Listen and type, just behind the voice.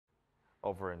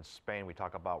Over in Spain, we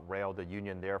talk about rail, the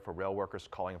union there for rail workers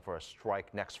calling for a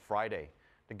strike next Friday.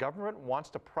 The government wants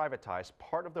to privatize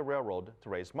part of the railroad to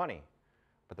raise money,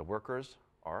 but the workers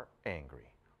are angry.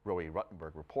 Roee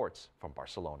Ruttenberg reports from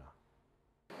Barcelona.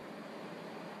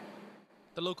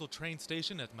 The local train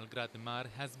station at Malgrat de Mar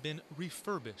has been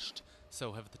refurbished,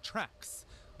 so have the tracks.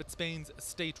 But Spain's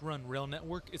state-run rail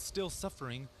network is still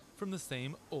suffering from the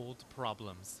same old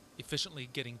problems, efficiently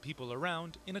getting people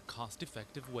around in a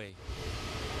cost-effective way.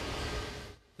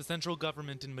 The central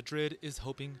government in Madrid is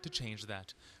hoping to change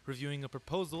that, reviewing a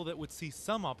proposal that would see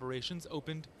some operations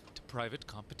opened to private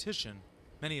competition.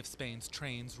 Many of Spain's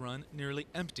trains run nearly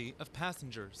empty of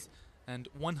passengers, and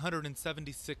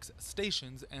 176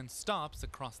 stations and stops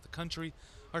across the country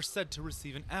are said to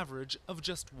receive an average of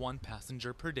just one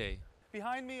passenger per day.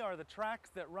 Behind me are the tracks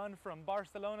that run from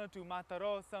Barcelona to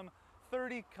Mataró, some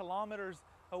 30 kilometers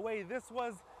away. This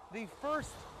was the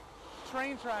first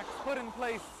train tracks put in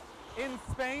place in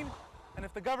Spain, and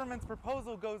if the government's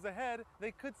proposal goes ahead,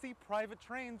 they could see private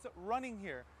trains running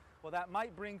here. Well, that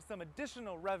might bring some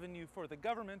additional revenue for the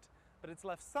government, but it's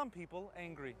left some people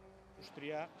angry.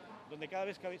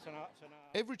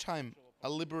 Every time a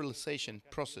liberalization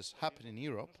process happened in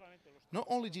Europe, not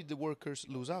only did the workers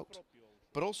lose out,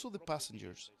 but also the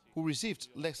passengers, who received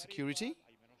less security,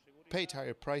 paid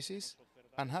higher prices,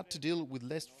 and had to deal with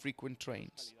less frequent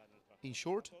trains. In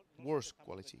short, worse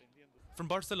quality. From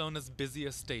Barcelona's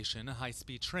busiest station, a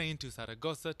high-speed train to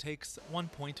Zaragoza takes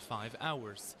 1.5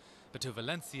 hours. But to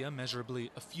Valencia,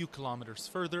 measurably a few kilometers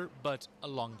further, but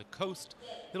along the coast,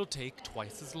 it'll take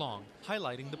twice as long,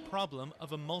 highlighting the problem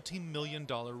of a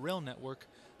multi-million-dollar rail network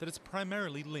that is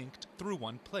primarily linked through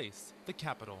one place, the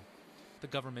capital. The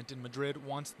government in Madrid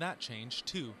wants that change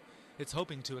too. It's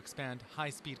hoping to expand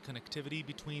high-speed connectivity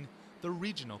between the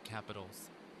regional capitals.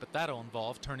 But that'll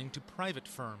involve turning to private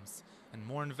firms and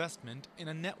more investment in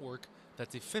a network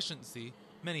that's efficiency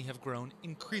many have grown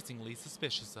increasingly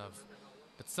suspicious of.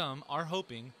 But some are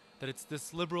hoping that it's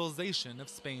this liberalization of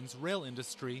Spain's rail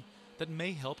industry that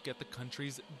may help get the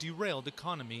country's derailed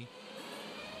economy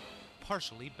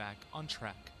partially back on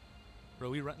track.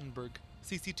 Roee Ruttenberg,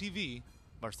 CCTV,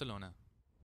 Barcelona.